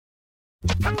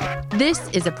This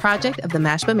is a project of the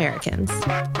Mashup Americans.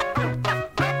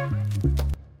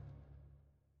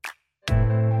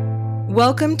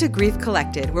 Welcome to Grief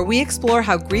Collected, where we explore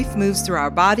how grief moves through our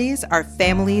bodies, our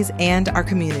families, and our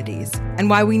communities,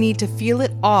 and why we need to feel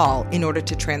it all in order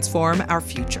to transform our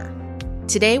future.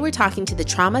 Today, we're talking to the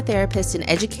trauma therapist and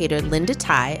educator Linda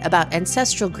Tai about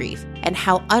ancestral grief and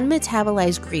how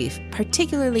unmetabolized grief,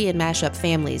 particularly in mashup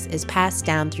families, is passed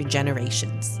down through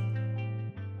generations.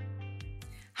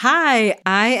 Hi,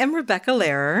 I am Rebecca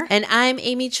Lehrer. And I'm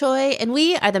Amy Choi, and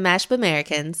we are the Mashup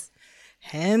Americans.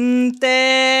 Gente,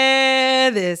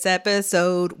 this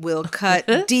episode will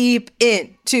cut deep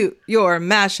into your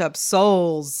mashup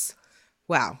souls.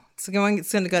 Wow, it's going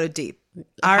to go to deep.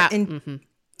 Sorry.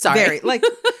 Very,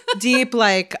 deep,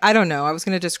 I don't know. I was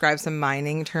going to describe some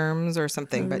mining terms or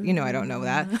something, but I don't know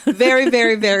that. Very,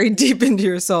 very, very deep into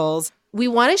your souls. We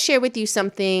want to share with you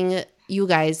something, you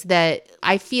guys, that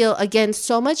I feel, again,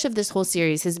 so much of this whole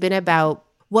series has been about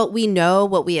what we know,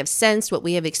 what we have sensed, what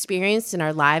we have experienced in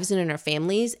our lives and in our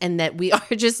families, and that we are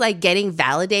just getting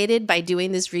validated by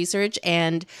doing this research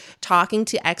and talking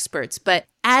to experts. But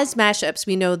as mashups,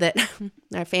 we know that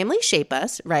our families shape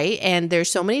us, right? And there's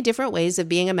so many different ways of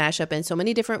being a mashup and so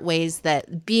many different ways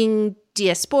that being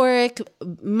diasporic,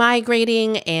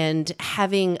 migrating, and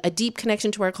having a deep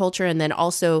connection to our culture, and then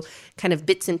also kind of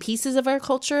bits and pieces of our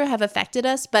culture have affected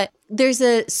us. But there's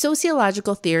a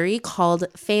sociological theory called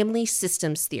family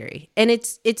systems theory. And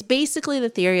it's basically the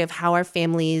theory of how our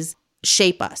families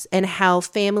shape us and how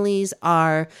families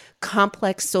are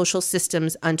complex social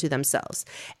systems unto themselves.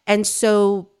 And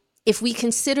so if we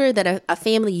consider that a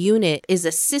family unit is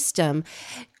a system,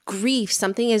 grief,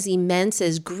 something as immense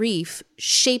as grief,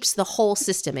 shapes the whole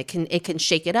system. It can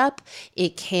shake it up.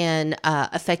 It can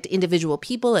affect individual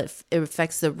people. It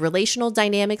affects the relational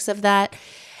dynamics of that.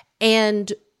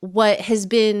 And what has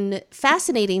been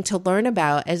fascinating to learn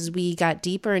about as we got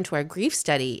deeper into our grief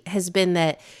study has been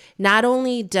that not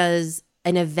only does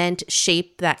an event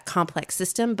shape that complex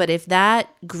system, but if that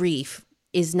grief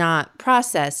is not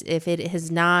processed, if it has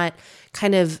not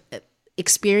kind of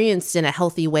experienced in a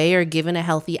healthy way or given a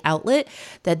healthy outlet,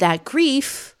 that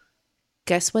grief,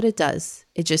 guess what it does?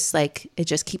 It just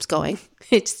keeps going.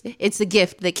 It's the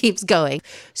gift that keeps going.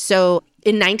 So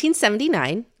in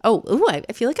 1979,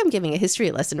 I feel like I'm giving a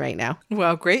history lesson right now.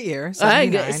 Well, great year,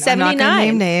 79. 79. I'm not going to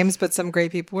name names, but some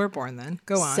great people were born then.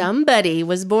 Go on. Somebody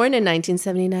was born in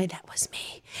 1979. That was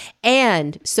me.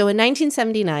 And so in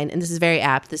 1979, and this is very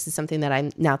apt, this is something that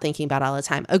I'm now thinking about all the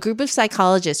time, a group of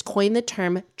psychologists coined the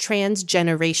term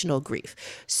transgenerational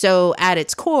grief. So at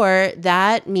its core,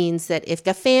 that means that if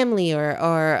the family or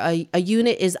a unit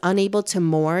is unable to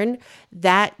mourn,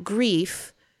 that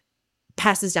grief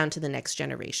passes down to the next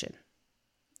generation,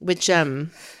 which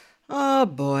oh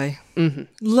boy. Mm-hmm.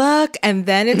 Look, and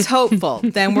then it's hopeful.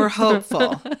 Then we're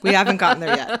hopeful. We haven't gotten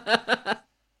there yet.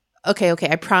 Okay.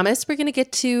 I promise we're going to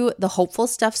get to the hopeful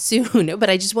stuff soon, but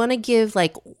I just want to give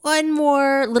one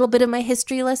more little bit of my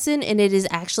history lesson, and it is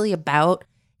actually about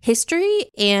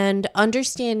history and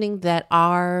understanding that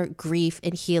our grief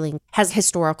and healing has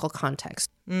historical context.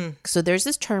 So there's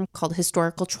this term called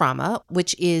historical trauma,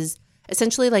 which is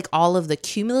essentially all of the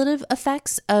cumulative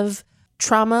effects of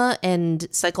trauma and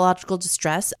psychological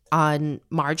distress on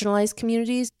marginalized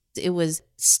communities. It was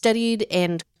studied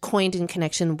and coined in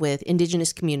connection with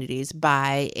indigenous communities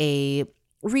by a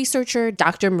researcher,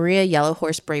 Dr. Maria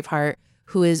Yellowhorse Braveheart,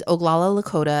 who is Oglala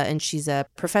Lakota, and she's a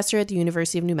professor at the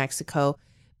University of New Mexico.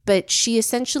 But she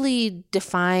essentially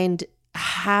defined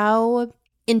how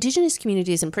indigenous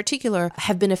communities in particular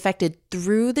have been affected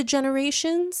through the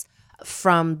generations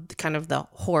from kind of the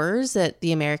horrors that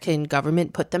the American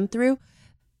government put them through.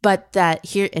 But that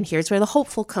here's where the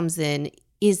hopeful comes in,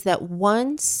 is that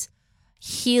once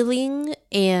healing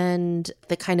and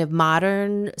the kind of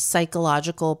modern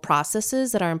psychological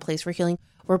processes that are in place for healing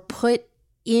were put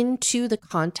into the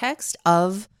context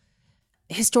of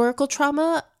historical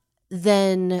trauma,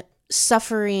 then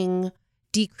suffering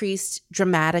decreased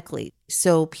dramatically.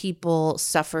 So people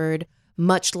suffered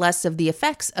much less of the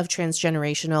effects of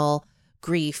transgenerational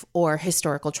grief or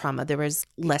historical trauma. There was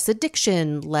less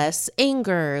addiction, less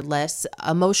anger, less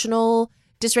emotional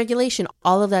dysregulation,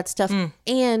 all of that stuff.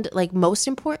 And most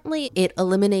importantly, it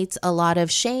eliminates a lot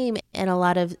of shame and a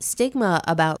lot of stigma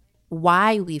about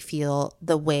why we feel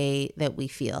the way that we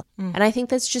feel. And I think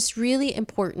that's just really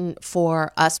important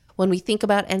for us when we think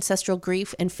about ancestral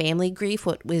grief and family grief,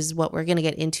 what we're going to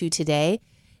get into today,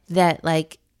 that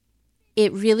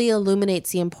it really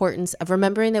illuminates the importance of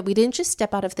remembering that we didn't just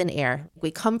step out of thin air.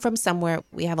 We come from somewhere,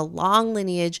 we have a long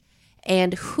lineage,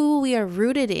 and who we are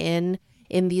rooted in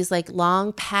in these like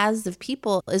long paths of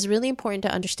people is really important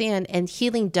to understand. And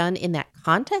healing done in that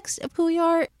context of who we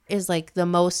are is like the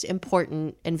most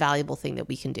important and valuable thing that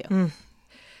we can do.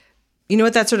 You know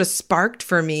what that sort of sparked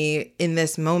for me in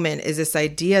this moment is this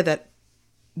idea that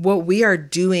what we are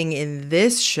doing in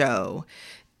this show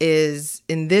is,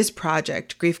 in this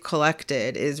project, Grief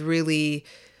Collected, is really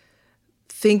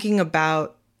thinking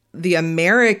about the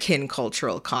American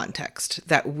cultural context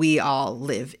that we all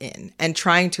live in and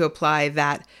trying to apply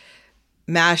that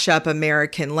mashup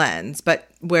American lens, but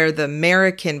where the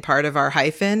American part of our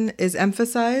hyphen is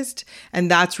emphasized. And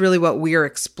that's really what we're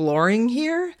exploring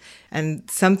here. And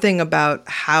something about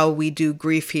how we do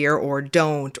grief here or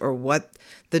don't, or what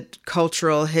the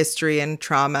cultural history and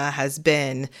trauma has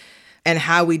been and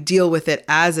how we deal with it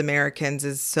as Americans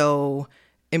is so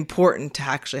important to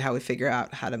actually how we figure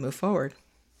out how to move forward.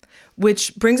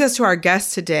 Which brings us to our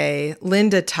guest today,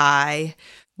 Linda Tai.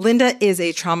 Linda is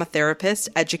a trauma therapist,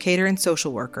 educator, and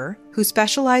social worker who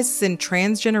specializes in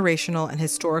transgenerational and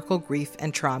historical grief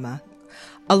and trauma.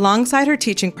 Alongside her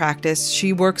teaching practice,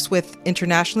 she works with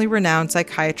internationally renowned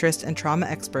psychiatrist and trauma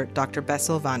expert, Dr.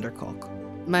 Bessel van der Kolk.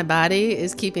 My body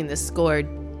is keeping this scored,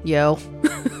 yo.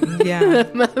 Yeah,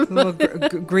 a little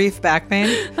grief back pain.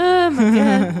 Oh my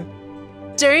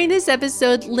God. During this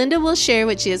episode, Linda will share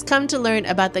what she has come to learn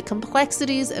about the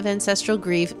complexities of ancestral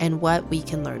grief and what we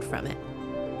can learn from it.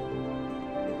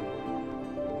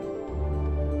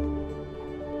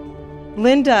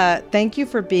 Linda, thank you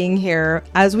for being here.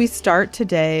 As we start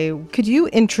today, could you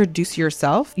introduce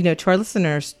yourself, to our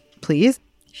listeners, please?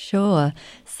 Sure.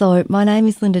 So my name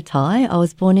is Linda Tai. I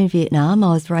was born in Vietnam.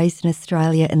 I was raised in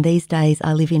Australia, and these days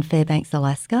I live in Fairbanks,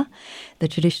 Alaska, the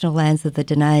traditional lands of the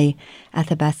Dene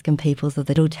Athabascan peoples of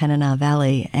the Little Tanana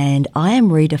Valley, and I am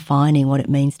redefining what it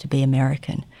means to be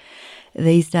American.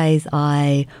 These days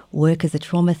I work as a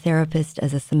trauma therapist,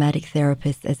 as a somatic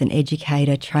therapist, as an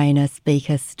educator, trainer,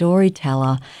 speaker,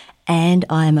 storyteller, and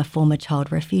I am a former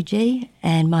child refugee,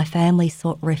 and my family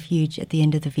sought refuge at the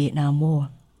end of the Vietnam War.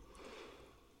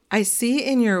 I see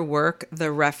in your work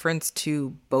the reference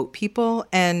to boat people,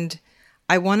 and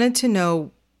I wanted to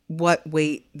know what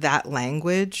weight that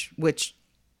language, which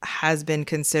has been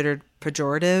considered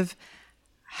pejorative,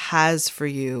 has for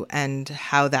you and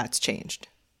how that's changed.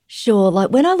 Sure. Like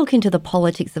when I look into the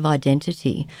politics of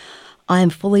identity, I am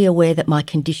fully aware that my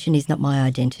condition is not my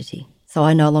identity. So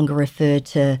I no longer refer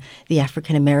to the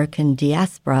African-American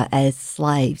diaspora as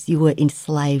slaves. You were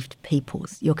enslaved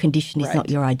peoples. Your condition is not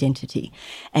your identity.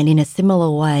 And in a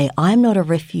similar way, I'm not a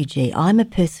refugee. I'm a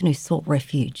person who sought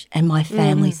refuge, and my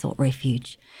family sought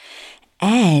refuge.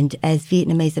 And as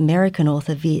Vietnamese American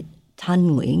author Viet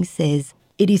Thanh Nguyen says,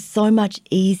 it is so much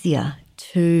easier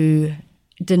to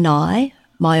deny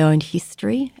my own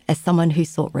history as someone who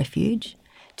sought refuge,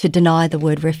 to deny the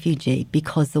word refugee,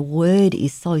 because the word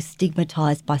is so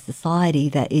stigmatized by society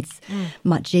that it's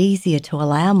much easier to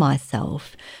allow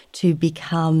myself to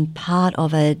become part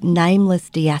of a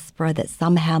nameless diaspora that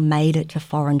somehow made it to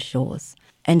foreign shores.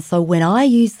 And so when I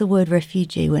use the word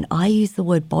refugee, when I use the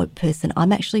word boat person,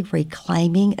 I'm actually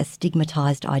reclaiming a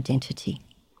stigmatized identity.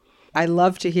 I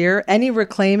love to hear. Any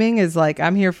reclaiming is like,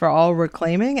 I'm here for all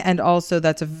reclaiming. And also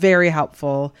that's a very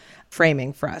helpful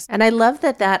framing for us. And I love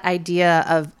that idea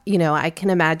of, I can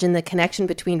imagine the connection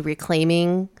between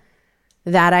reclaiming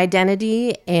that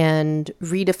identity and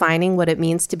redefining what it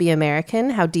means to be American,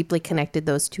 how deeply connected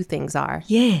those two things are.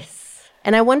 Yes.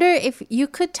 And I wonder if you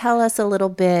could tell us a little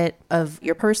bit of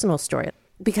your personal story,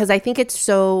 because I think it's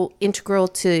so integral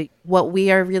to what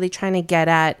we are really trying to get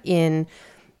at in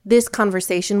this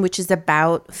conversation, which is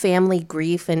about family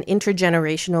grief and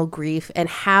intergenerational grief and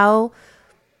how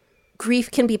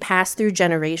grief can be passed through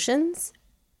generations.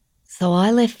 So I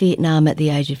left Vietnam at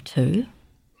the age of 2,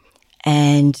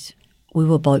 and we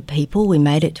were boat people. We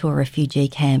made it to a refugee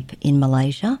camp in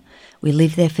Malaysia. We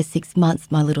lived there for 6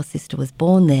 months. My little sister was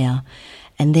born there.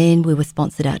 And then we were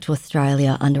sponsored out to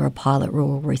Australia under a pilot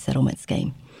rural resettlement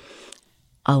scheme.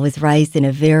 I was raised in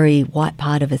a very white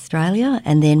part of Australia,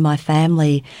 and then my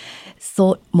family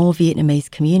sought more Vietnamese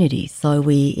communities. So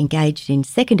we engaged in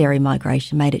secondary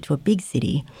migration, made it to a big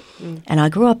city. And I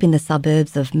grew up in the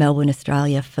suburbs of Melbourne,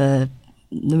 Australia for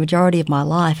the majority of my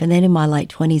life. And then in my late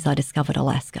 20s, I discovered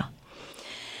Alaska.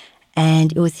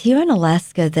 And it was here in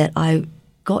Alaska that I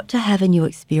got to have a new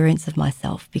experience of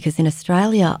myself, because in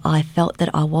Australia, I felt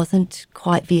that I wasn't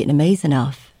quite Vietnamese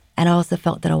enough. And I also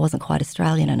felt that I wasn't quite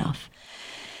Australian enough.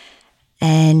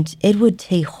 And Edward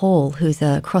T. Hall, who's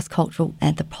a cross-cultural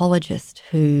anthropologist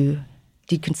who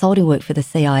did consulting work for the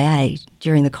CIA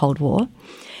during the Cold War,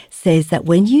 says that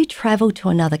when you travel to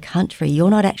another country, you're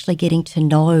not actually getting to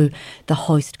know the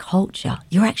host culture.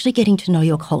 You're actually getting to know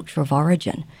your culture of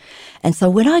origin. And so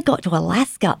when I got to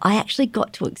Alaska, I actually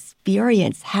got to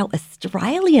experience how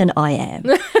Australian I am,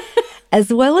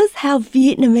 as well as how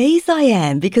Vietnamese I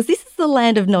am, because this is the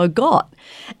land of no got.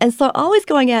 And so I was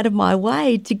going out of my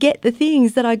way to get the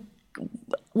things that I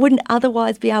wouldn't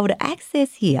otherwise be able to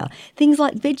access here. Things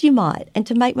like Vegemite, and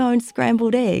to make my own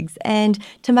scrambled eggs, and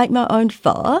to make my own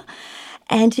pho,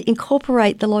 and to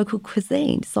incorporate the local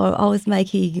cuisine. So I was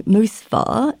making moose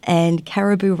pho and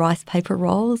caribou rice paper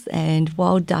rolls and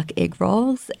wild duck egg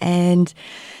rolls and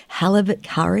halibut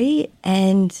curry,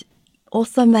 and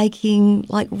also making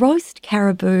like roast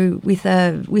caribou with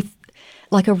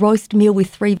like a roast meal with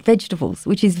 3 vegetables,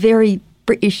 which is very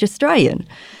British Australian.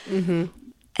 Mm-hmm.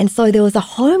 And so there was a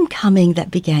homecoming that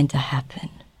began to happen.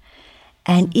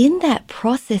 And in that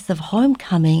process of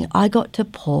homecoming, I got to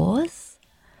pause,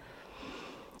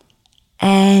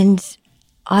 and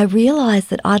I realised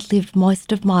that I'd lived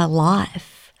most of my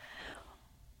life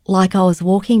like I was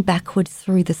walking backwards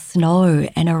through the snow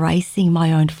and erasing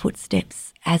my own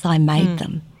footsteps as I made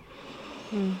them.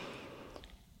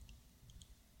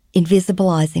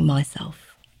 Invisibilising myself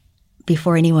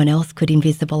before anyone else could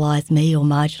invisibilise me or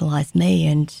marginalise me.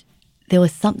 And there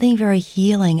was something very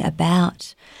healing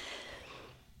about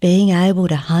being able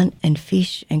to hunt and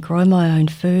fish and grow my own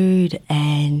food.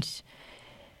 And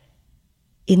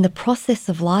in the process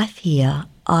of life here,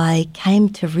 I came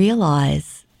to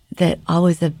realise that I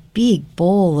was a big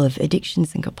ball of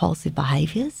addictions and compulsive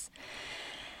behaviours.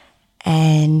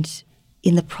 And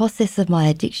in the process of my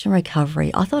addiction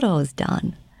recovery, I thought I was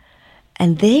done.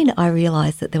 And then I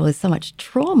realised that there was so much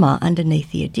trauma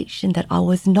underneath the addiction that I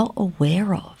was not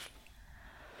aware of.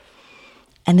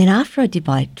 And then after I did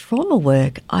my trauma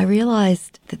work, I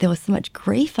realised that there was so much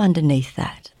grief underneath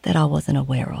that I wasn't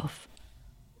aware of.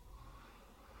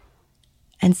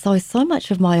 And so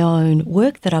much of my own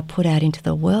work that I put out into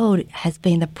the world has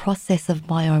been the process of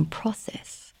my own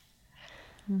process.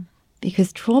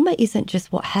 Because trauma isn't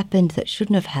just what happened that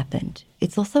shouldn't have happened.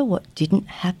 It's also what didn't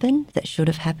happen that should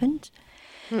have happened.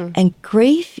 And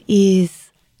grief is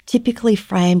typically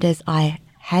framed as I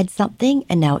had something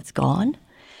and now it's gone.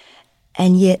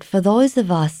 And yet for those of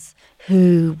us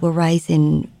who were raised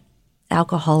in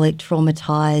alcoholic,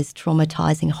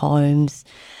 traumatizing homes,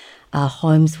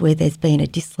 homes where there's been a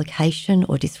dislocation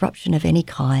or disruption of any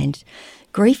kind,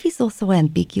 grief is also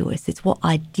ambiguous. It's what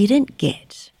I didn't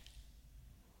get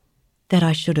that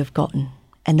I should have gotten.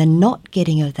 And the not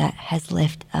getting of that has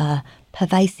left a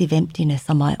pervasive emptiness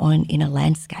on my own inner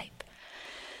landscape.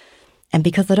 And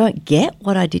because I don't get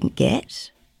what I didn't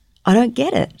get, I don't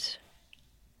get it.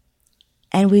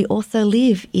 And we also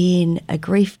live in a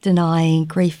grief-denying,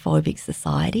 grief-phobic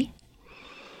society.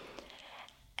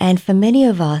 And for many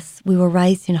of us, we were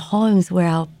raised in homes where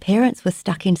our parents were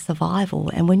stuck in survival.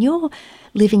 And when you're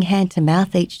living hand to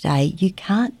mouth each day, you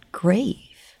can't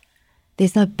grieve.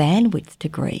 There's no bandwidth to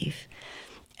grieve.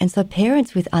 And so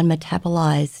parents with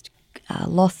unmetabolized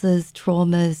losses,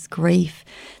 traumas, grief,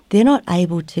 they're not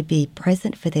able to be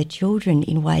present for their children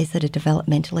in ways that are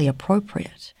developmentally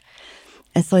appropriate.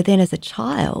 And so then as a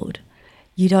child,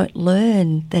 you don't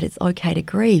learn that it's okay to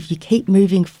grieve. You keep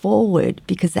moving forward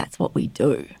because that's what we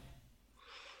do.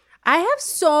 I have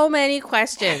so many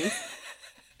questions.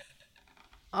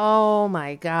 Oh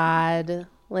my God,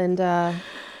 Linda.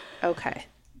 Okay.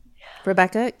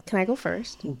 Rebecca, can I go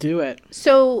first? Do it.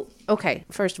 So, okay,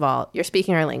 first of all, you're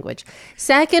speaking our language.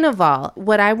 Second of all,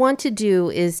 what I want to do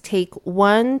is take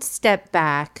one step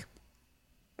back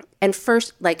and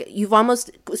first, like, you've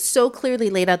almost so clearly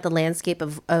laid out the landscape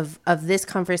of this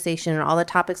conversation and all the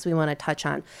topics we want to touch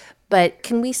on. But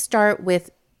can we start with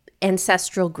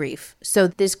ancestral grief? So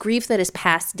this grief that is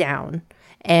passed down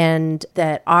and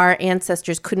that our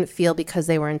ancestors couldn't feel because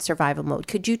they were in survival mode.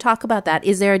 Could you talk about that?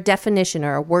 Is there a definition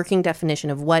or a working definition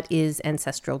of what is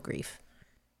ancestral grief?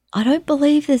 I don't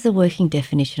believe there's a working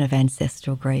definition of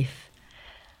ancestral grief.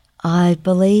 I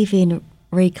believe in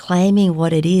reclaiming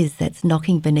what it is that's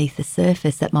knocking beneath the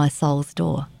surface at my soul's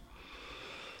door.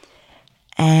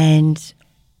 And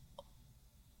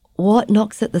what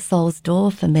knocks at the soul's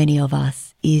door for many of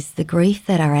us is the grief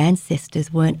that our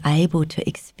ancestors weren't able to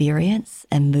experience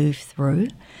and move through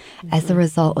as a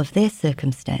result of their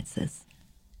circumstances.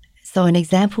 So an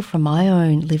example from my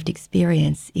own lived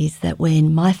experience is that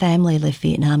when my family left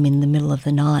Vietnam in the middle of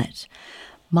the night,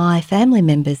 my family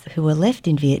members who were left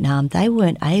in Vietnam, they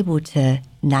weren't able to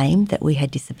name that we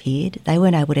had disappeared. They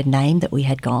weren't able to name that we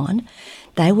had gone.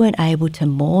 They weren't able to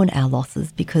mourn our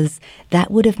losses because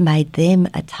that would have made them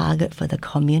a target for the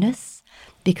communists,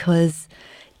 because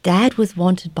Dad was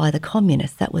wanted by the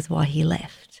communists. That was why he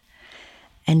left.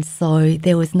 And so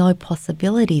there was no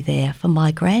possibility there for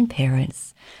my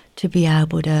grandparents to be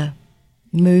able to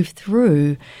move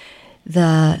through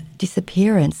the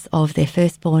disappearance of their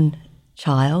firstborn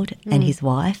child and his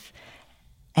wife,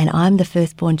 and I'm the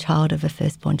firstborn child of a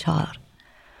firstborn child.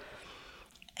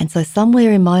 And so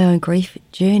somewhere in my own grief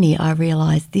journey, I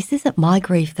realised this isn't my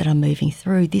grief that I'm moving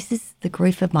through. This is the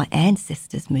grief of my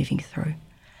ancestors moving through.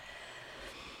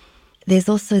 There's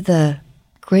also the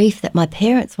grief that my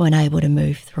parents weren't able to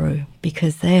move through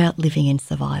because they are living in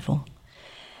survival.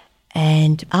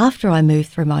 And after I moved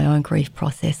through my own grief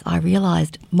process, I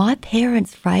realised my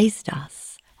parents raised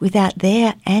us without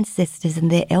their ancestors and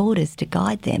their elders to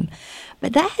guide them.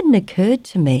 But that hadn't occurred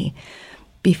to me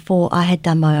before I had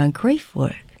done my own grief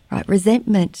work, right?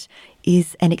 Resentment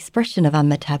is an expression of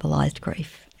unmetabolized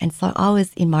grief. And so I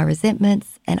was in my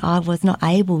resentments and I was not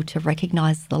able to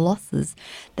recognise the losses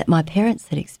that my parents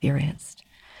had experienced.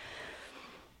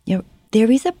 You know,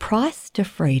 there is a price to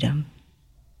freedom.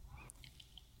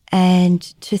 And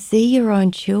to see your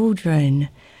own children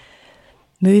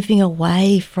moving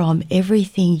away from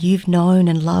everything you've known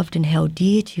and loved and held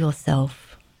dear to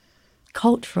yourself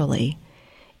culturally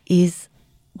is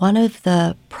one of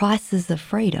the prices of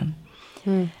freedom.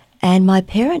 And my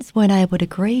parents weren't able to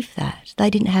grieve that. They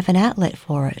didn't have an outlet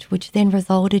for it, which then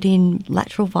resulted in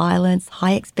lateral violence,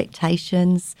 high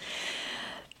expectations,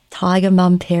 tiger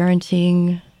mum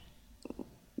parenting.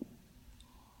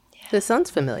 This sounds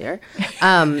familiar.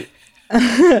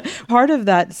 Part of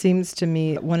that seems to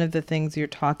me, one of the things you're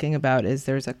talking about is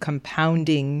there's a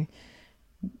compounding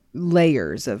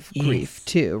layers of grief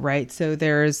too, right? So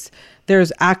there's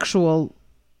actual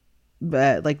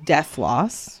like death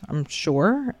loss, I'm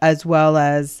sure, as well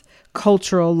as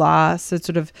cultural loss. It's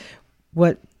sort of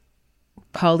what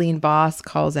Pauline Boss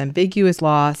calls ambiguous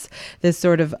loss, this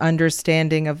sort of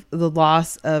understanding of the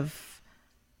loss of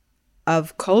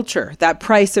culture, that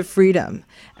price of freedom.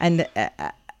 And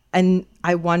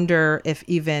I wonder if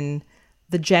even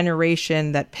the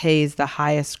generation that pays the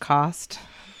highest cost,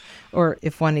 or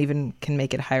if one even can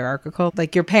make it hierarchical,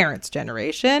 like your parents'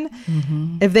 generation,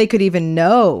 if they could even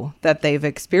know that they've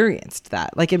experienced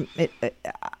that. Like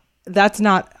that's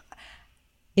not,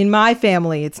 in my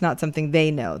family, it's not something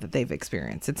they know that they've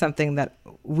experienced. It's something that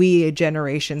we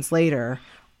generations later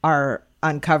are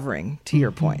uncovering, to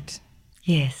your point.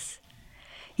 Yes.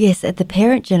 Yes, at the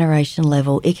parent generation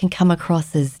level, it can come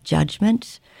across as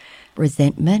judgment,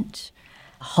 resentment,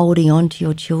 holding on to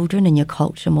your children and your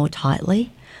culture more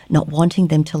tightly, not wanting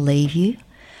them to leave you,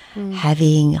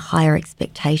 having higher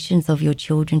expectations of your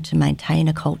children to maintain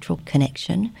a cultural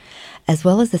connection, as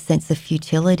well as a sense of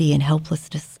futility and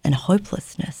helplessness and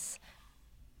hopelessness.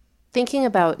 Thinking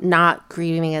about not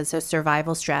grieving as a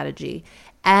survival strategy,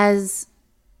 as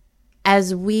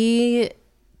we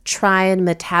try and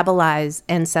metabolize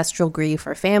ancestral grief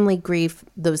or family grief,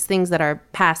 those things that are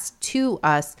passed to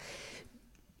us,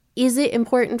 is it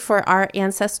important for our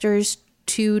ancestors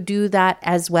to do that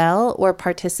as well or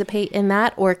participate in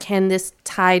that? Or can this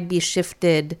tide be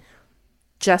shifted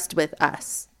just with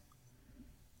us?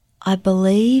 I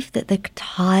believe that the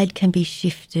tide can be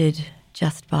shifted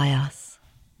just by us.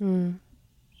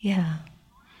 Yeah.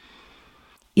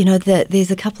 You know,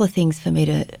 there's a couple of things for me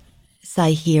to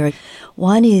say here.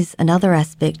 One is another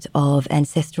aspect of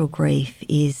ancestral grief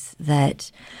is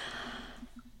that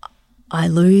I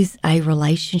lose a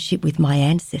relationship with my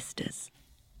ancestors.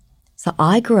 So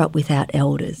I grew up without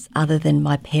elders other than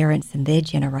my parents and their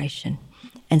generation.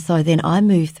 And so then I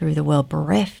move through the world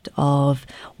bereft of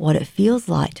what it feels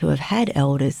like to have had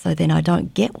elders. So then I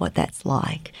don't get what that's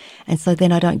like. And so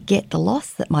then I don't get the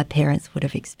loss that my parents would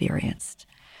have experienced.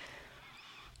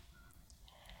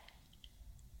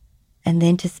 And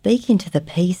then to speak into the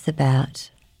piece about,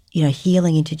 you know,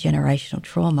 healing intergenerational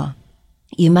trauma,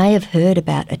 you may have heard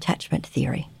about attachment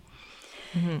theory.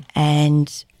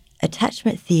 And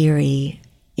attachment theory,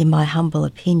 in my humble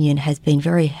opinion, has been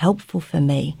very helpful for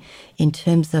me in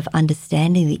terms of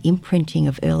understanding the imprinting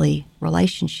of early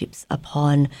relationships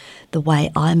upon the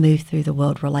way I move through the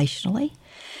world relationally.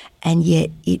 And yet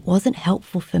it wasn't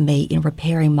helpful for me in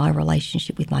repairing my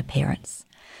relationship with my parents.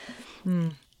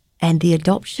 And the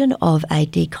adoption of a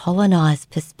decolonised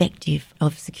perspective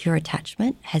of secure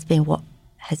attachment has been what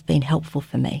has been helpful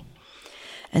for me.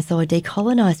 And so a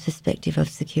decolonised perspective of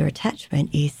secure attachment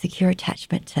is secure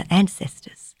attachment to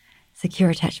ancestors,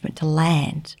 secure attachment to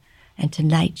land and to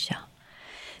nature,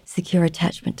 secure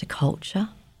attachment to culture,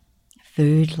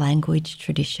 food, language,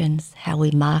 traditions, how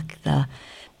we mark the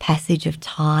passage of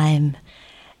time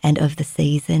and of the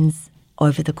seasons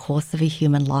over the course of a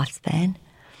human lifespan.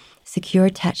 secure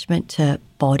attachment to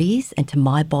bodies and to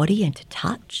my body and to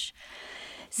touch,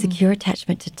 secure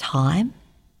attachment to time,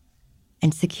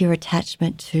 and secure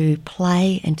attachment to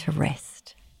play and to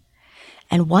rest.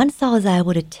 And once I was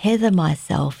able to tether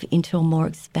myself into a more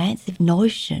expansive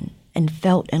notion and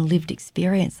felt and lived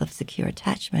experience of secure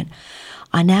attachment,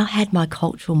 I now had my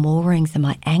cultural moorings and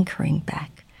my anchoring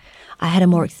back. I had a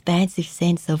more expansive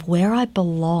sense of where I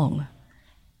belong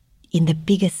in the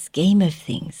bigger scheme of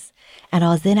things. And I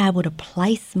was then able to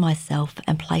place myself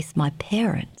and place my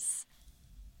parents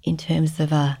in terms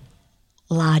of a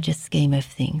larger scheme of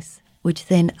things, which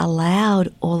then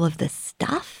allowed all of the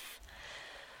stuff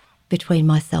between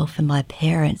myself and my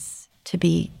parents to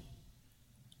be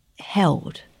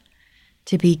held,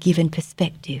 to be given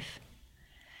perspective.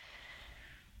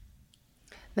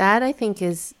 That, I think,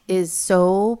 is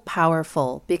so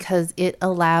powerful because it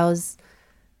allows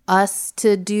us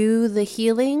to do the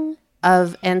healing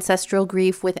of ancestral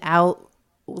grief without,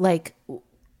 like,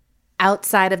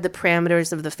 outside of the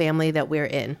parameters of the family that we're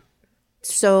in.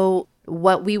 So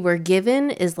what we were given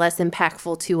is less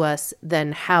impactful to us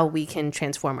than how we can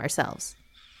transform ourselves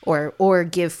or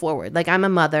give forward. Like, I'm a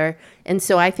mother, and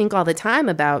so I think all the time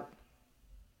about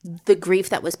the grief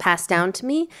that was passed down to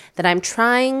me that I'm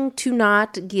trying to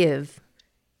not give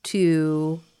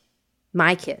to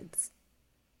my kids.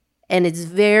 And it's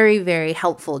very, very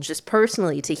helpful just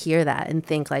personally to hear that and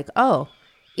think like, oh,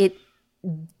 it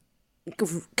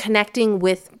connecting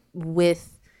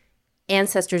with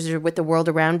ancestors or with the world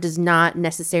around does not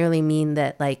necessarily mean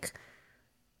that like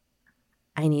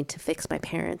I need to fix my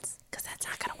parents, because that's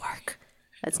not going to work.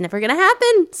 That's never going to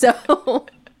happen. So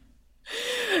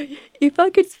if I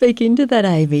could speak into that,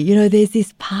 Amy, you know, there's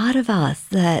this part of us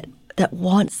that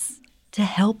wants to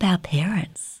help our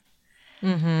parents.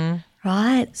 Mm-hmm.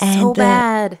 Right? So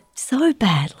bad. So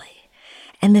badly.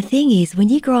 And the thing is, when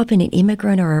you grow up in an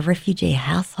immigrant or a refugee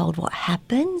household, what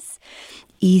happens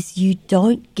is you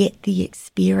don't get the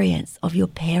experience of your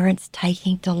parents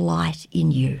taking delight in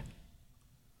you.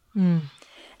 Mm.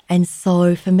 And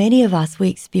so for many of us, we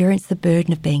experience the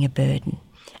burden of being a burden.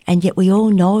 And yet we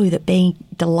all know that being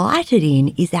delighted in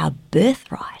is our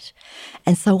birthright.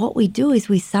 And so what we do is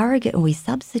we surrogate and we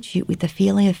substitute with the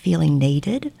feeling of feeling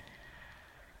needed.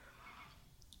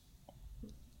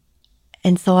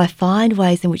 And so I find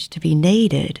ways in which to be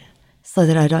needed so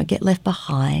that I don't get left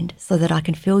behind, so that I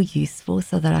can feel useful,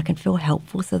 so that I can feel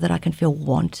helpful, so that I can feel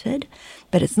wanted.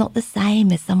 But it's not the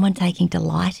same as someone taking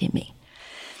delight in me.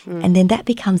 Mm. And then that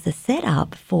becomes the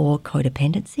setup for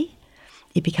codependency.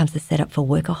 It becomes the setup for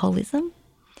workaholism.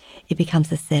 It becomes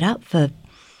the setup for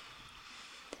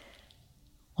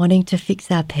wanting to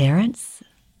fix our parents.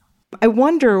 I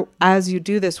wonder, as you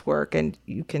do this work, and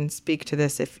you can speak to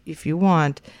this if you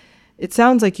want, it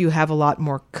sounds like you have a lot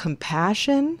more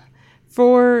compassion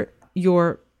for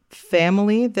your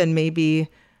family than maybe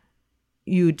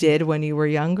you did when you were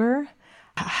younger.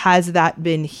 Has that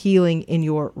been healing in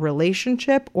your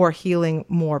relationship or healing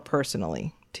more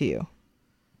personally to you?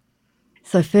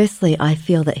 So firstly, I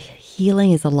feel that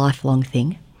healing is a lifelong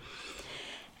thing.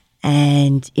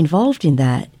 And involved in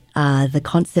that are the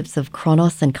concepts of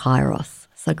chronos and kairos.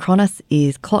 So chronos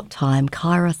is clock time,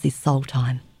 kairos is soul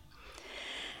time.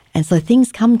 And so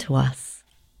things come to us.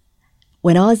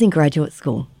 When I was in graduate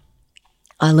school,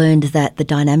 I learned that the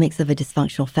dynamics of a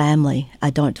dysfunctional family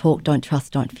are don't talk, don't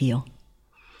trust, don't feel.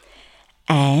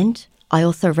 And I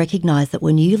also recognise that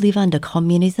when you live under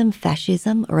communism,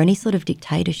 fascism, or any sort of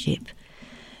dictatorship,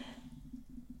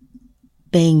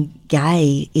 being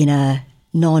gay in a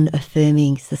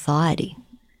non-affirming society,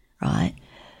 right,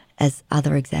 as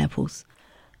other examples,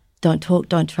 don't talk,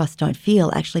 don't trust, don't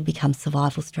feel actually becomes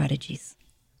survival strategies.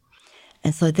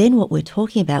 And so then what we're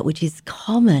talking about, which is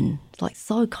common, like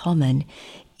so common,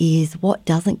 is what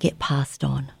doesn't get passed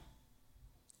on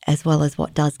as well as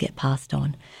what does get passed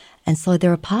on. And so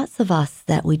there are parts of us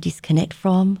that we disconnect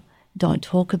from, don't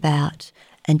talk about,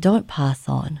 and don't pass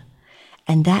on.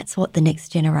 And that's what the next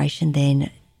generation then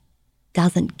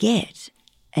doesn't get.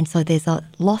 And so there's a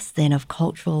loss then of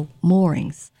cultural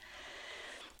moorings.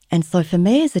 And so for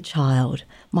me as a child,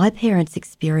 my parents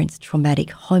experienced traumatic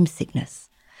homesickness.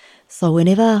 So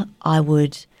whenever I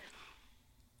would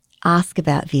ask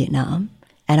about Vietnam,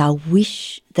 and I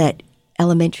wish that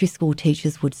elementary school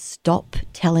teachers would stop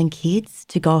telling kids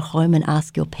to go home and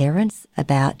ask your parents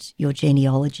about your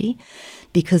genealogy,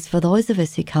 because for those of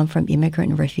us who come from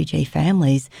immigrant and refugee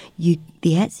families,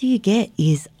 the answer you get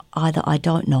is either I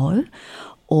don't know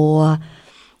or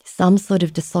some sort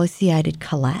of dissociated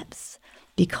collapse,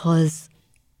 because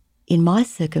in my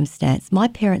circumstance, my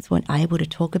parents weren't able to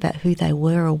talk about who they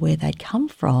were or where they'd come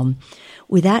from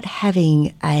without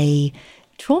having a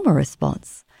trauma response.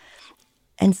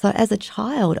 And so as a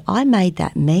child, I made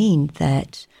that mean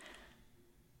that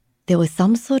there was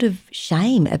some sort of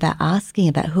shame about asking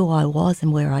about who I was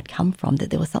and where I'd come from, that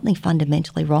there was something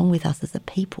fundamentally wrong with us as a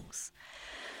peoples.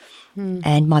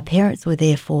 And my parents were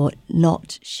therefore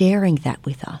not sharing that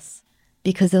with us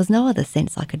because there was no other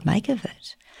sense I could make of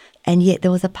it. And yet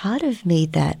there was a part of me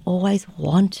that always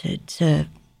wanted to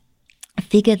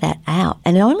figure that out.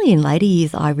 And only in later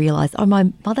years I realised, oh,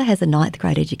 my mother has a 9th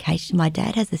grade education, my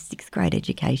dad has a 6th grade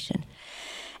education.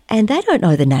 And they don't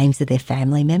know the names of their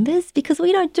family members because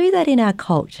we don't do that in our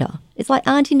culture. It's like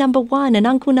auntie number 1 and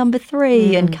uncle number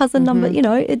 3 and cousin number,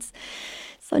 it's...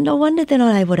 So no wonder they're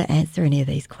not able to answer any of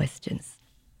these questions.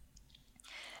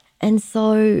 And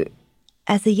so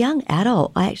as a young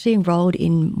adult, I actually enrolled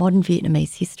in modern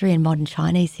Vietnamese history and modern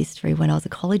Chinese history when I was a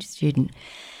college student.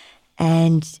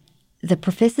 And the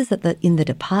professors in the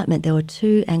department, there were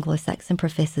 2 Anglo-Saxon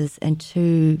professors and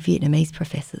 2 Vietnamese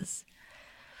professors.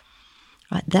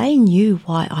 Right? They knew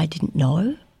why I didn't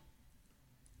know,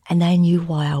 and they knew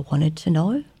why I wanted to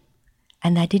know,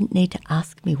 and they didn't need to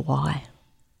ask me why.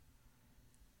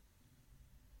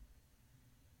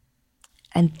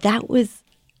 And that was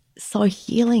so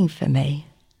healing for me,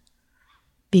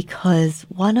 because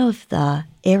one of the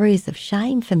areas of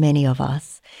shame for many of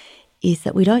us is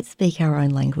that we don't speak our own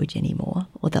language anymore,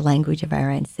 or the language of our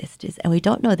ancestors, and we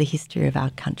don't know the history of our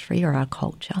country or our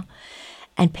culture.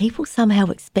 And people somehow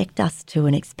expect us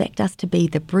to be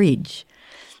the bridge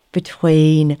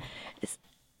between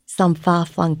some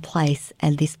far-flung place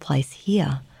and this place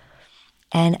here.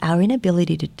 And our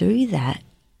inability to do that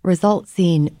results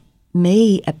in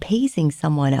me appeasing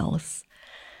someone else.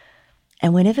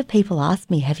 And whenever people ask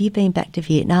me, have you been back to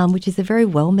Vietnam, which is a very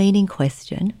well-meaning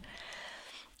question,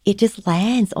 it just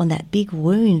lands on that big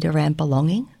wound around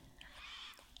belonging.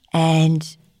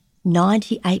 And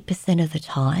 98% of the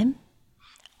time,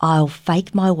 I'll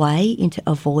fake my way into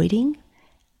avoiding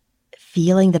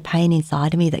feeling the pain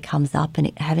inside of me that comes up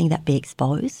and having that be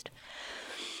exposed.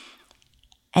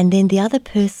 And then the other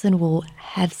person will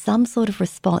have some sort of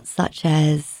response such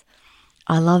as,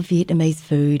 I love Vietnamese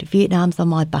food. Vietnam's on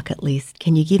my bucket list.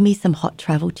 Can you give me some hot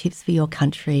travel tips for your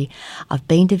country? I've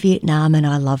been to Vietnam and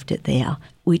I loved it there,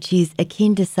 which is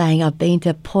akin to saying I've been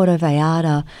to Puerto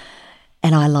Vallarta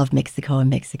and I love Mexico and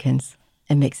Mexicans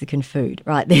and Mexican food,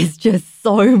 right? There's just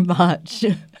so much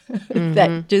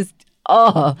that just,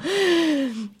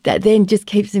 that then just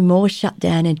keeps me more shut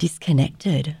down and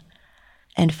disconnected.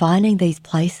 And finding these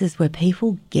places where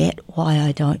people get why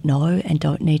I don't know and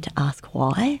don't need to ask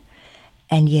why,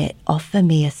 and yet offer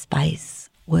me a space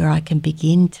where I can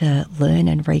begin to learn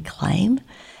and reclaim,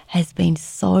 has been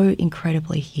so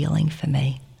incredibly healing for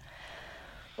me.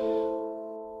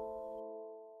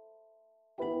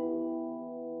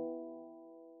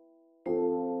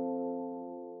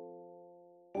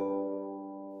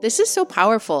 This is so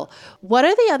powerful. What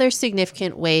are the other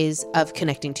significant ways of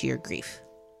connecting to your grief?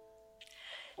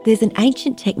 There's an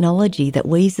ancient technology that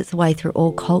weaves its way through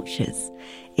all cultures.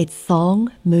 It's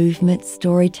song, movement,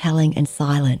 storytelling, and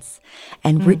silence.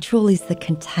 And ritual is the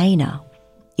container.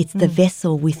 It's the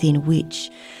vessel within which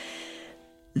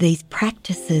these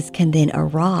practices can then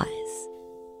arise.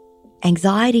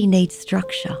 Anxiety needs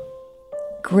structure.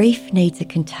 Grief needs a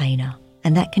container.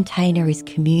 And that container is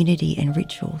community and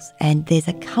rituals. And there's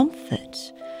a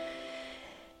comfort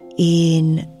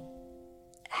in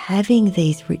having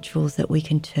these rituals that we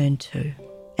can turn to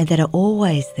and that are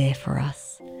always there for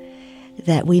us,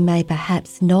 that we may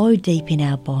perhaps know deep in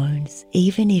our bones,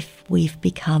 even if we've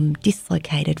become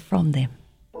dislocated from them.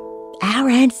 Our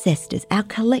ancestors, our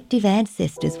collective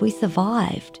ancestors, we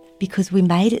survived because we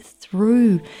made it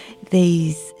through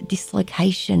these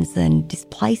dislocations and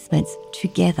displacements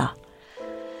together.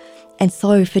 And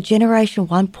so for generation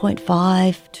 1.5,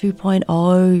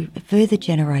 2.0, further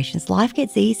generations, life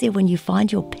gets easier when you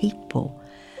find your people.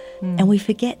 And we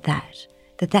forget that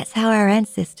that's how our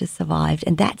ancestors survived.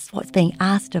 And that's what's being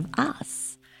asked of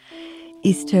us,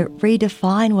 is to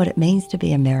redefine what it means to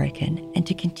be American and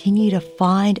to continue to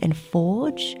find and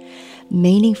forge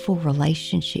meaningful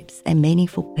relationships and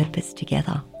meaningful purpose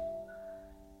together.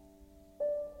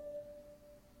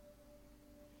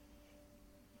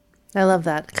 I love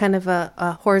that. Kind of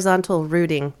a horizontal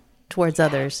rooting towards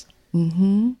others.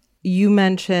 Mm-hmm. You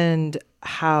mentioned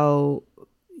how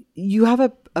you have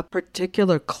a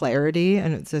particular clarity,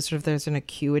 and it's sort of, there's an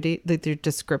acuity, the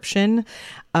description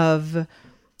of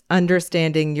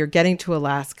understanding. You're getting to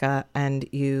Alaska and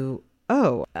you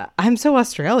oh, I'm so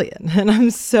Australian and I'm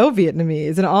so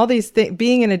Vietnamese, and all these things,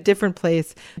 being in a different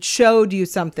place showed you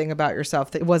something about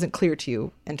yourself that wasn't clear to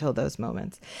you until those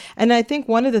moments. And I think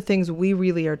one of the things we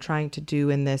really are trying to do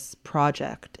in this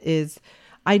project is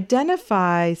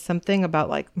identify something about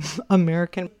like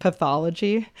American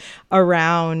pathology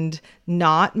around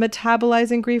not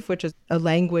metabolizing grief, which is a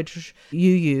language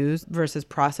you use versus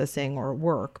processing or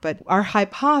work. But our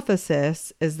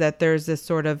hypothesis is that there's this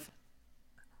sort of,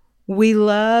 we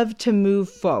love to move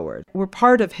forward. We're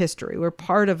part of history. We're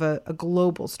part of a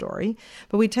global story,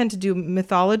 but we tend to do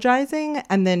mythologizing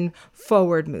and then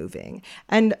forward moving.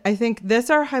 And I think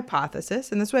that's our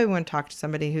hypothesis. And this way we want to talk to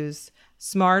somebody who's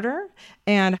smarter,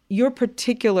 and your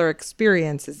particular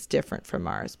experience is different from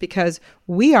ours because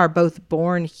we are both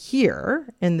born here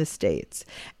in the States.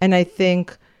 And I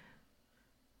think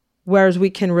whereas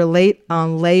we can relate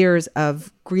on layers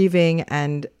of grieving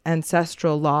and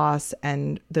ancestral loss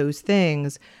and those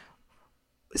things,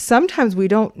 sometimes we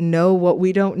don't know what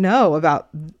we don't know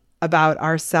about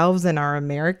ourselves and our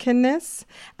Americanness.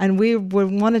 And we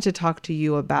wanted to talk to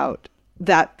you about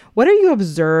that. What are you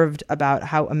observed about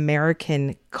how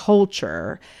American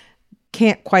culture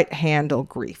can't quite handle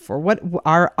grief, or what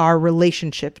our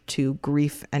relationship to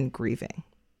grief and grieving?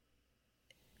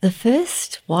 The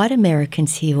first white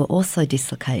Americans here were also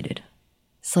dislocated.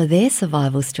 So their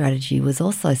survival strategy was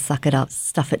also suck it up,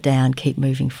 stuff it down, keep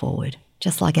moving forward,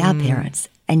 just like our parents.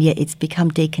 And yet it's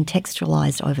become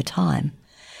decontextualized over time.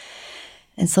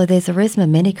 And so there's a Resmaa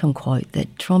Menakem quote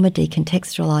that trauma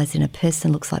decontextualized in a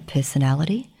person looks like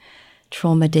personality,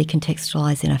 trauma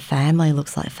decontextualized in a family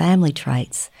looks like family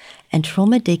traits, and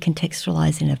trauma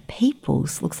decontextualized in a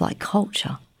people's looks like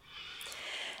culture.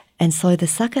 And so the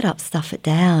suck it up, stuff it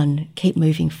down, keep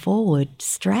moving forward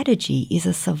strategy is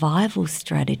a survival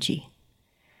strategy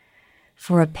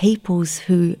for a peoples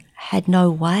who had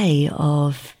no way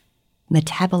of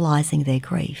metabolizing their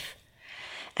grief.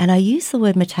 And I use the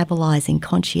word metabolizing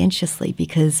conscientiously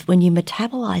because when you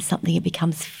metabolize something, it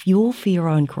becomes fuel for your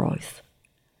own growth.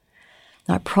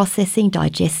 Like processing,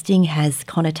 digesting has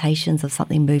connotations of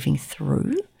something moving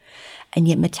through, and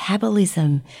yet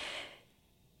metabolism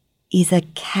is a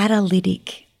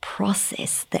catalytic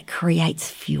process that creates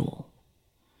fuel.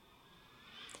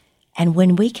 And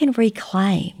when we can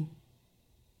reclaim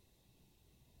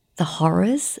the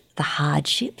horrors, the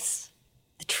hardships,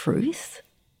 the truth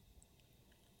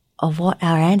of what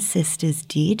our ancestors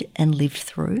did and lived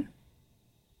through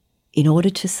in order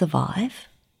to survive,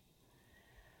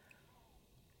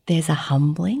 there's a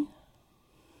humbling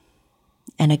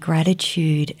and a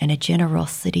gratitude and a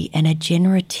generosity and a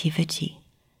generativity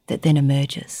that then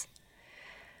emerges.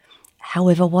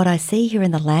 However, what I see here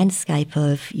in the landscape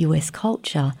of US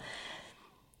culture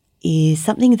is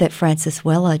something that Francis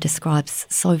Weller describes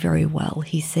so very well.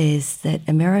 He says that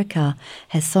America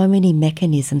has so many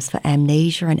mechanisms for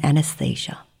amnesia and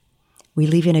anesthesia. We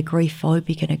live in a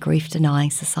grief-phobic and a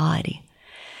grief-denying society.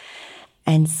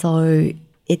 And so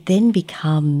it then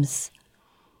becomes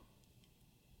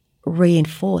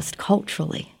reinforced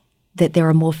culturally that there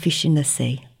are more fish in the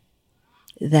sea,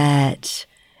 that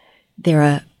there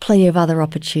are plenty of other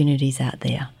opportunities out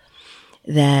there,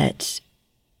 that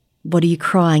what are you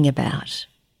crying about?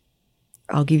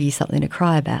 I'll give you something to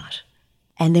cry about.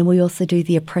 And then we also do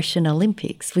the Oppression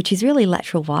Olympics, which is really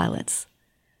lateral violence.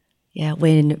 Yeah,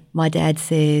 when my dad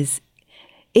says,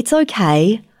 it's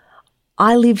okay,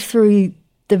 I lived through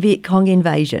the Viet Cong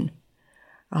invasion,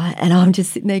 right? And I'm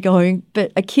just sitting there going,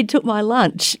 but a kid took my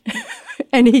lunch.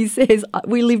 And he says,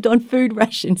 we lived on food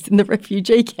rations in the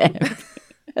refugee camp.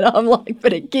 And I'm like,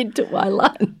 but a kid took my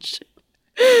lunch.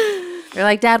 You're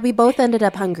like, Dad, we both ended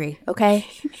up hungry, okay?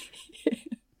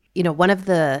 You know, one of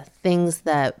the things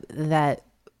that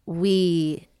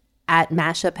we at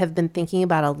Mashup have been thinking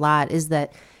about a lot is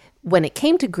that when it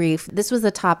came to grief, this was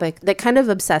a topic that kind of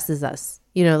obsesses us.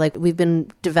 You know, like we've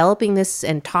been developing this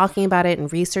and talking about it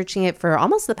and researching it for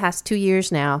almost the past 2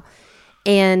 years now.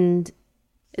 And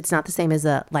it's not the same as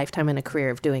a lifetime and a career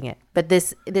of doing it. But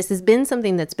this has been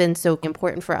something that's been so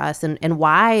important for us and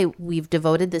why we've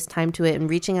devoted this time to it and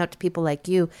reaching out to people like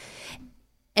you.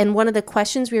 And one of the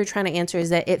questions we were trying to answer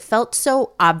is that it felt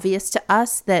so obvious to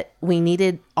us that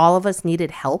all of us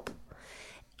needed help.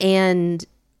 And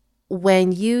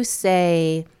when you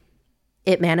say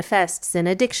it manifests in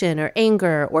addiction or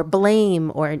anger or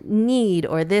blame or need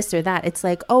or this or that, it's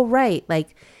like, oh, right.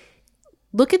 Like,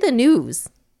 look at the news.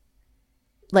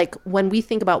 Like when we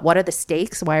think about what are the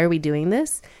stakes, why are we doing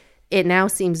this? It now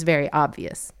seems very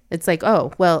obvious. It's like,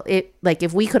 oh, well,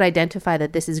 if we could identify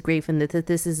that this is grief and that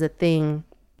this is a thing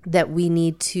that we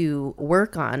need to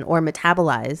work on or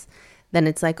metabolize, then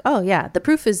it's like, oh yeah, the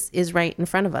proof is right in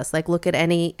front of us. Like, look at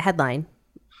any headline.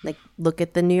 Like, look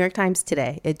at the New York Times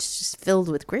today. It's just filled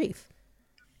with grief.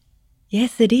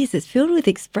 Yes, it is. It's filled with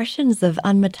expressions of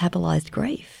unmetabolized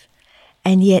grief.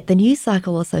 And yet the news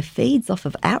cycle also feeds off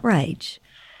of outrage.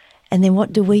 And then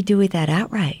what do we do with that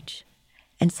outrage?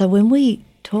 And so when we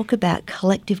talk about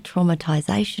collective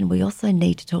traumatization, we also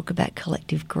need to talk about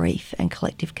collective grief and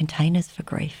collective containers for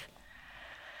grief.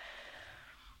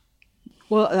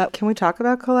 Well, can we talk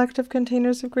about collective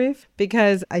containers of grief?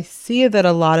 Because I see that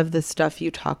a lot of the stuff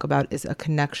you talk about is a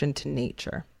connection to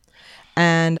nature.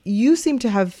 And you seem to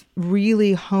have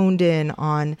really honed in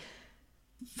on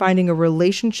finding a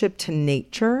relationship to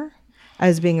nature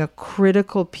as being a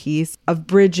critical piece of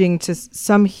bridging to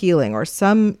some healing or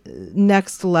some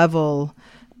next level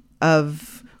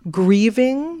of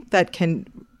grieving that can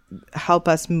help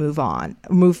us move on.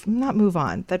 Not move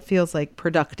on. That feels like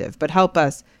productive, but help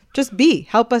us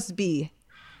be.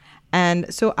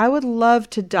 And so I would love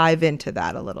to dive into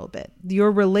that a little bit.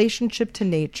 Your relationship to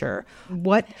nature,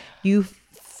 what you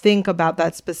think about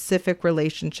that specific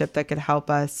relationship that could help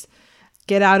us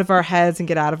get out of our heads and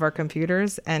get out of our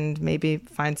computers and maybe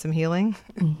find some healing.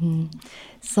 Mm-hmm.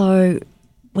 So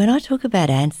when I talk about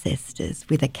ancestors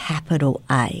with a capital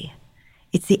A,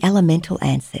 it's the elemental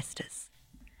ancestors.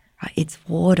 Right? It's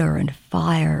water and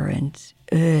fire and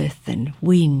earth and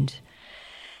wind.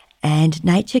 And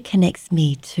nature connects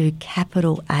me to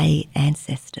capital A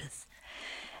ancestors.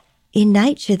 In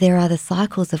nature, there are the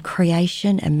cycles of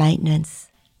creation and maintenance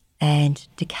and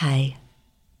decay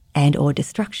and or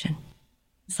destruction.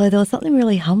 So there was something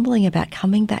really humbling about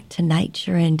coming back to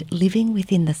nature and living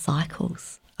within the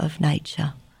cycles of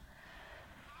nature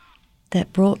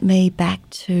that brought me back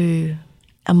to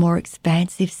a more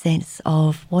expansive sense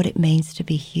of what it means to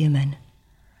be human.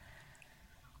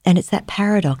 And it's that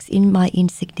paradox. In my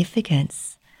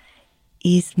insignificance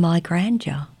is my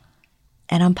grandeur,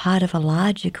 and I'm part of a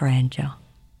larger grandeur.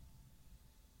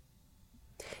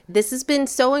 This has been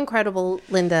so incredible,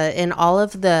 Linda, in all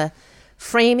of the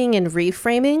framing and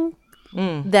reframing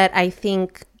that I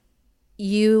think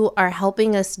you are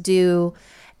helping us do,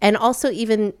 and also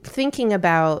even thinking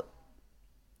about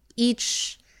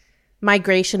each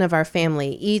migration of our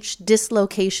family, each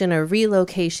dislocation or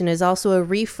relocation is also a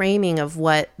reframing of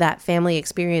what that family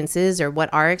experience is or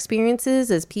what our experience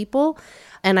is as people.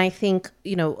 And I think,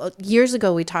 years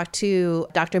ago we talked to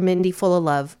Dr. Mindy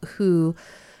Fullilove, who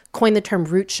coined the term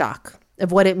root shock,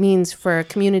 of what it means for a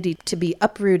community to be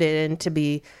uprooted and to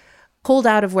be pulled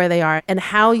out of where they are and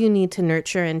how you need to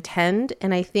nurture and tend.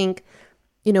 And I think,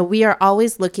 we are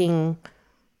always looking,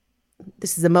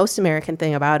 this is the most American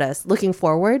thing about us, looking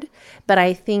forward. But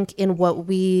I think in what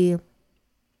we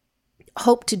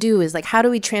hope to do is like, how do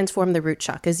we transform the root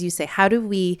shock? As you say, how do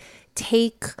we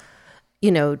take,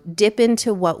 dip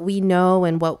into what we know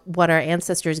and what our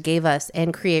ancestors gave us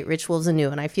and create rituals anew?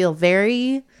 And I feel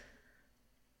very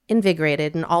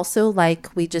invigorated, and also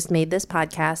like we just made this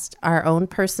podcast our own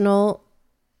personal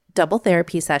double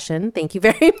therapy session. Thank you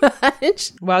very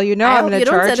much. Well, I'm going to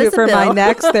charge you for my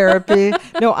next therapy.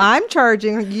 No, I'm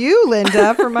charging you,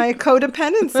 Linda, for my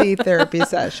codependency therapy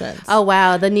sessions. Oh,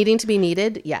 wow. The needing to be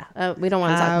needed. Yeah. We don't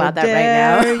want to talk about that right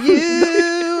now.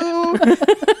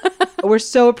 You. We're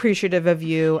so appreciative of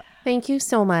you. Thank you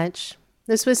so much.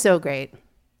 This was so great.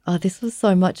 Oh, this was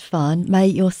so much fun. May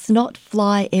your snot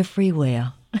fly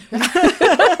everywhere.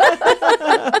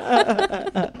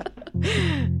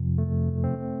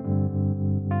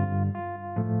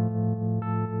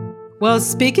 Well,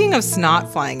 speaking of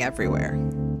snot flying everywhere,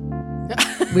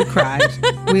 we cried,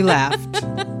 we laughed.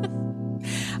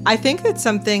 I think that's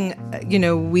something,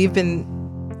 we've been,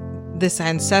 this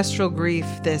ancestral grief,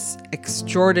 this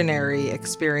extraordinary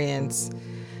experience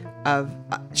of,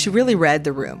 she really read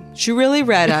the room. She really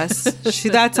read us.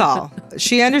 That's all.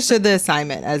 She understood the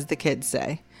assignment, as the kids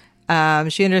say.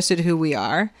 She understood who we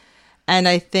are. And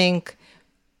I think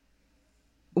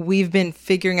we've been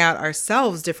figuring out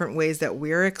ourselves different ways that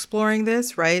we're exploring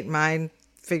this, right? Mine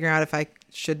figuring out if I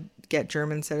should get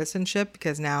German citizenship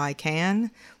because now I can.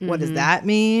 Mm-hmm. What does that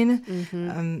mean?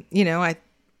 Mm-hmm.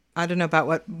 I don't know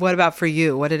about what about for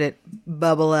you? What did it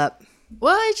bubble up?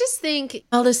 Well, I just think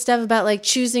all this stuff about like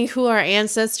choosing who our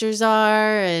ancestors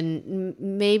are and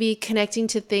maybe connecting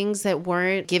to things that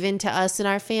weren't given to us in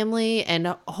our family.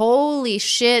 And holy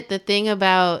shit, the thing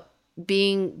about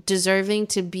being deserving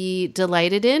to be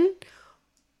delighted in.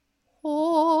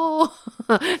 Oh,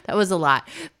 that was a lot.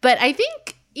 But I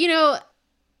think,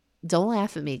 don't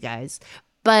laugh at me, guys.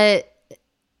 But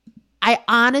I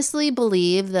honestly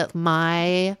believe that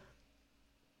my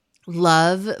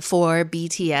love for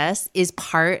BTS is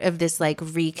part of this like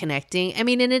reconnecting. I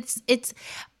mean, and it's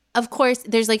of course,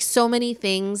 there's like so many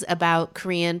things about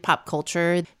Korean pop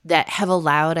culture that have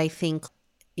allowed, I think,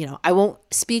 I won't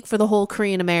speak for the whole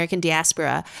Korean American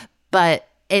diaspora, but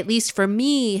at least for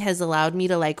me, has allowed me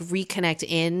to like reconnect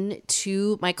in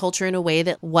to my culture in a way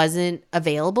that wasn't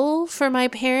available for my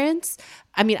parents.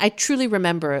 I mean, I truly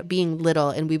remember being little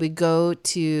and we would go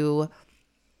to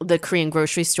the Korean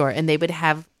grocery store and they would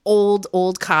have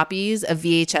old copies of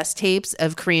VHS tapes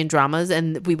of Korean dramas,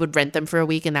 and we would rent them for a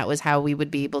week, and that was how we would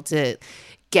be able to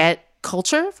get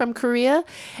culture from Korea.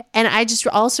 And I just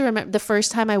also remember the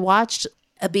first time I watched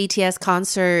a BTS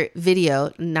concert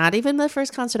video, not even the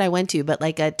first concert I went to, but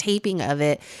like a taping of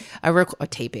it, a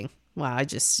taping. Wow,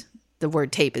 the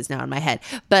word tape is now in my head,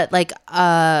 but like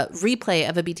a replay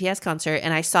of a BTS concert,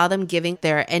 and I saw them giving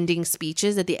their ending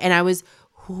speeches and I was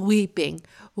weeping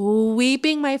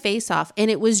my face off.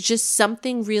 And it was just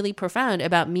something really profound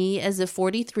about me as a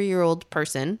 43-year-old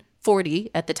person,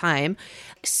 40 at the time,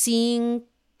 seeing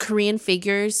Korean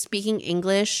figures speaking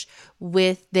English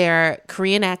with their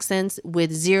Korean accents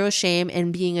with zero shame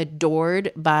and being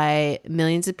adored by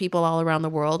millions of people all around the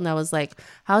world. And I was like,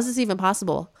 how is this even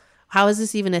possible? How is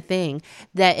this even a thing?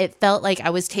 That it felt like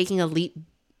I was taking a leap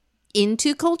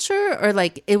into culture, or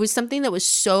like it was something that was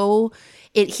so,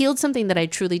 it healed something that I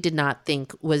truly did not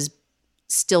think was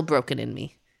still broken in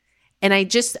me. And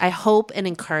I hope and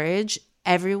encourage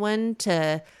everyone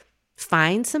to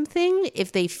find something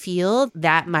if they feel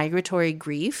that migratory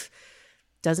grief.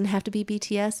 Doesn't have to be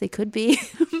BTS, it could be,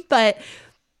 but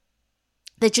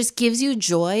that just gives you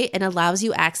joy and allows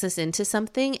you access into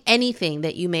something, anything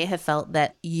that you may have felt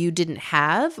that you didn't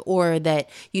have or that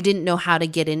you didn't know how to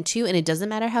get into. And it doesn't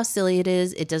matter how silly it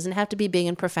is. It doesn't have to be big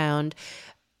and profound,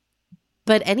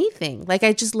 but anything. Like,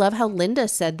 I just love how Linda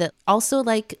said that also,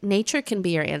 like, nature can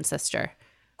be your ancestor.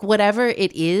 Whatever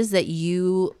it is that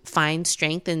you find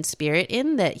strength and spirit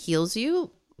in that heals you,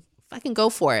 fucking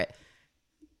go for it.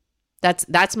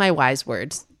 That's my wise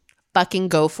words. Fucking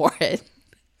go for it.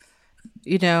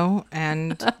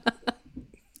 And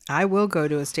I will go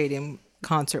to a stadium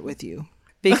concert with you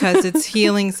because it's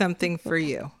healing something for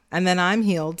you. And then I'm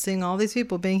healed seeing all these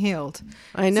people being healed.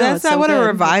 I know. So that's not what a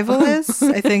revival is?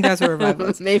 I think that's what a revival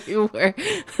is. Maybe we're...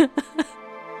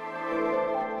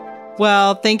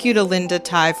 Well, thank you to Linda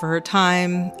Tai for her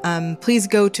time. Please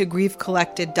go to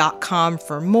griefcollected.com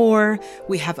for more.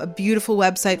 We have a beautiful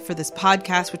website for this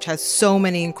podcast, which has so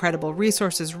many incredible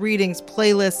resources, readings,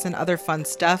 playlists, and other fun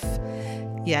stuff.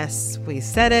 Yes, we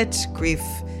said it. Grief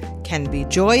can be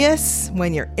joyous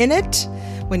when you're in it,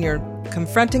 when you're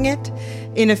confronting it.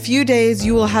 In a few days,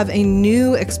 you will have a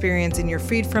new experience in You're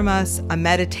Freed From Us, a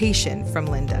meditation from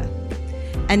Linda.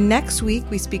 And next week,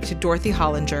 we speak to Dorothy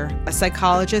Hollinger, a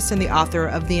psychologist and the author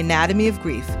of The Anatomy of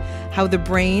Grief, How the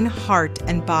Brain, Heart,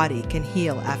 and Body Can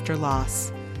Heal After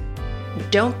Loss.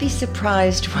 Don't be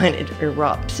surprised when it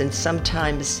erupts, and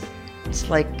sometimes it's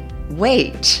like,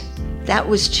 wait, that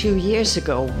was 2 years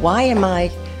ago. Why am I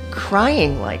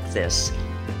crying like this?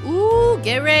 Ooh,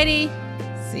 get ready.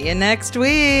 See you next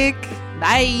week.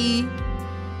 Bye.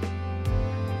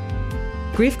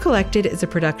 Grief Collected is a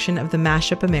production of the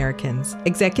Mashup Americans,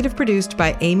 executive produced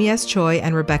by Amy S. Choi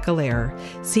and Rebecca Lehrer.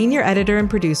 Senior editor and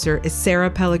producer is Sarah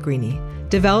Pellegrini.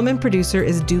 Development producer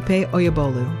is Dupe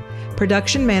Oyebolu.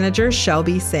 Production manager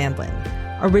Shelby Sandlin.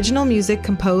 Original music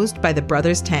composed by the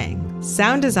Brothers Tang.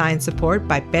 Sound design support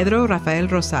by Pedro Rafael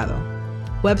Rosado.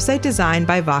 Website design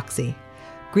by Voxy.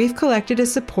 Grief Collected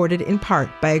is supported in part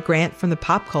by a grant from the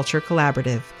Pop Culture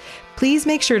Collaborative. Please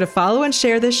make sure to follow and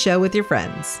share this show with your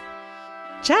friends.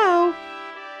 Ciao!